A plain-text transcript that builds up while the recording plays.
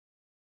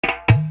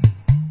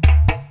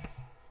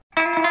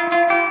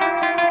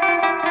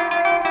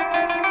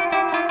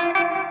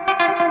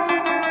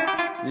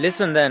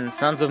Listen then,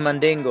 sons of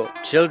Mandingo,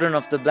 children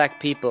of the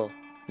black people.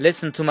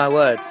 Listen to my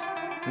words.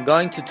 I'm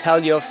going to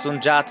tell you of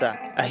Sunjata,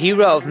 a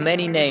hero of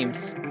many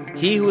names.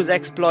 He whose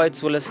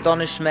exploits will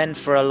astonish men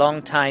for a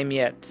long time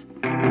yet.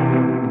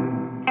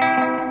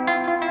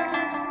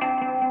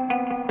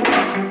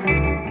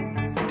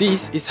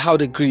 This is how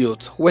the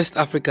griots, West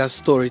Africa's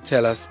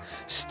storytellers,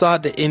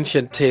 start the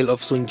ancient tale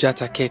of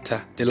Sunjata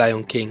Keita, the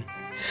Lion King.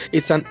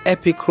 It's an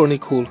epic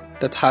chronicle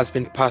that has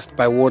been passed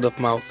by word of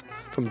mouth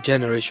from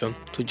generation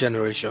to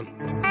generation.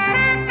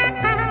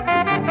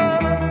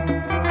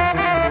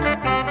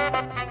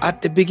 At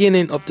the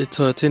beginning of the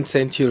 13th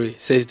century,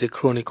 says the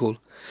chronicle,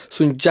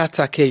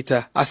 Sunjata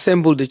Keita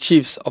assembled the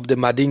chiefs of the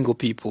Mandingo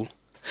people.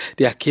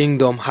 Their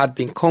kingdom had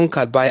been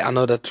conquered by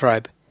another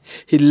tribe.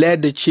 He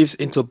led the chiefs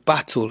into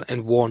battle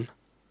and won.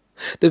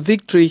 The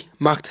victory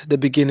marked the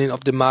beginning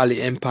of the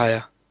Mali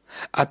Empire.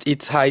 At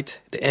its height,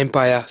 the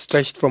empire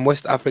stretched from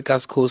West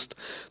Africa's coast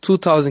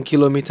 2,000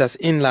 kilometers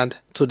inland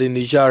to the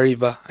Niger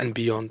River and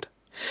beyond.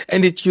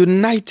 And it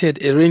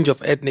united a range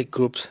of ethnic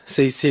groups,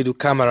 says Seydou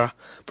Camara,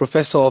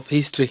 professor of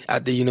history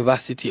at the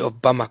University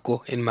of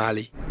Bamako in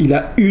Mali. Il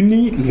a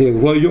uni les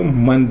royaumes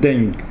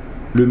mandingues.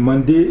 Le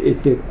Mandé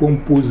était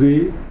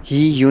composé.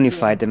 He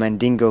unified the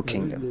Mandingo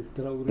kingdom.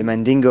 The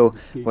Mandingo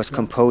was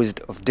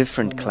composed of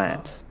different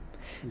clans.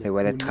 There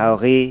were the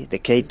Traoré, the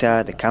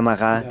Keita, the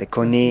Camara, the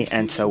Kone,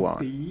 and so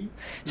on.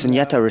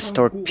 Sunjata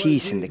restored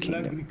peace in the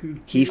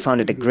kingdom. He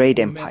founded a great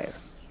empire,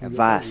 a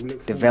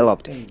vast,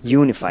 developed,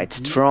 unified,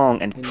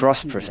 strong and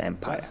prosperous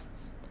empire.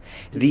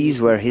 These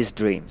were his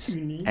dreams,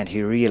 and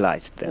he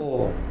realized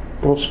them.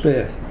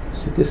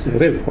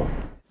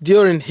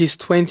 During his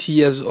 20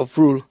 years of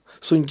rule,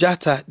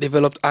 Sunjata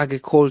developed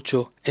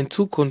agriculture and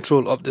took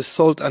control of the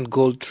salt and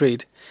gold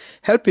trade,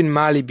 helping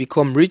Mali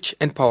become rich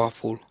and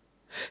powerful.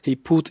 He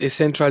put a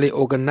centrally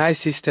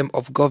organized system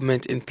of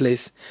government in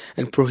place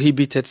and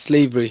prohibited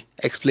slavery,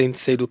 explained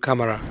Seydou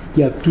Camara.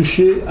 Qui a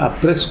touché à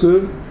presque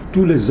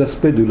tous les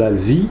aspects de la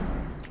vie.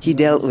 He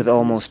dealt with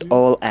almost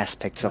all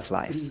aspects of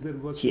life.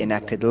 He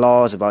enacted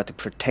laws about the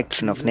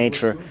protection of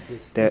nature,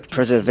 the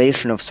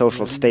preservation of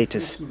social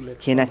status.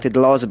 He enacted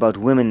laws about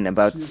women,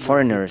 about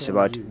foreigners,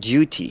 about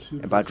duty,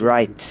 about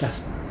rights.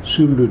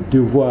 Sur le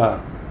devoir,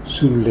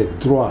 sur les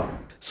droits.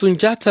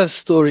 Sunjata's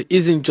story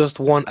isn't just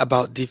one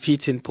about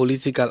defeating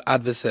political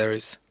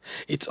adversaries.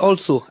 It's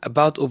also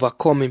about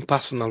overcoming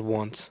personal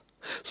wants.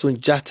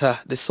 Sunjata,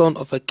 the son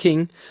of a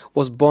king,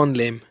 was born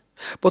lame,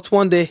 but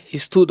one day he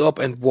stood up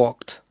and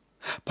walked.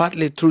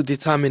 Partly through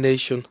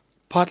determination,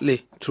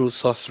 partly through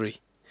sorcery.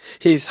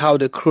 Here's how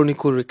the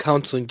chronicle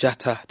recounts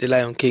Sunjata, the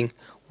Lion King,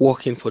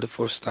 walking for the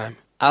first time.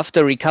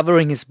 After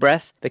recovering his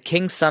breath, the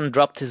king's son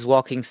dropped his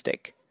walking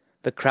stick.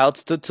 The crowd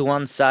stood to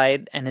one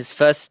side, and his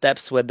first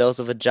steps were those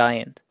of a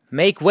giant.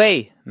 "Make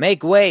way!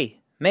 Make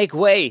way! Make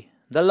way!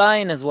 The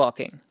lion is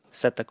walking,"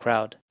 said the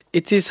crowd.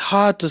 It is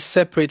hard to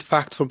separate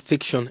fact from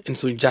fiction in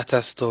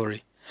Sunjata's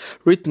story.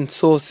 Written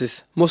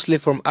sources, mostly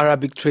from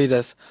Arabic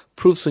traders,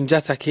 prove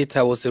Sunjata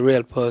Keita was a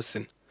real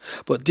person.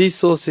 But these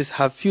sources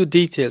have few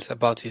details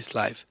about his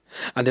life,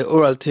 and the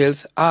oral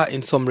tales are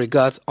in some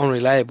regards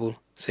unreliable,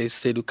 says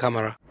Seydou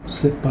Camara.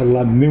 C'est par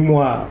la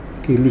mémoire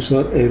que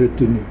l'histoire est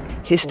retenue.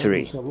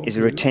 History is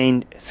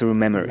retained through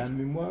memory.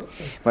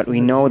 But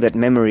we know that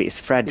memory is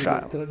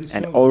fragile,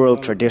 and oral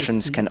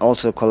traditions can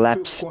also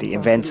collapse the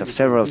events of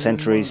several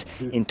centuries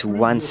into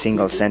one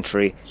single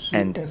century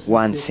and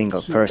one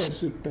single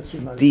person.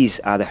 These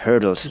are the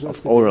hurdles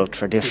of oral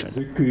tradition.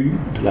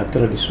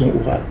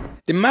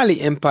 The Mali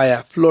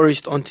Empire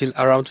flourished until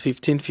around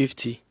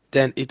 1550.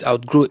 Then it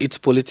outgrew its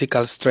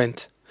political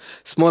strength.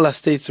 Smaller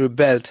states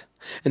rebelled,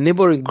 and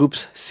neighboring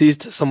groups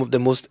seized some of the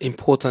most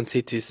important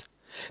cities.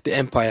 The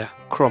empire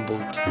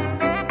crumbled.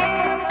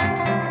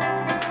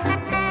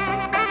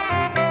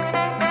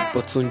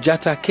 But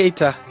Sunjata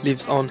Keita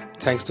lives on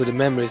thanks to the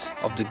memories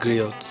of the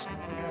griots.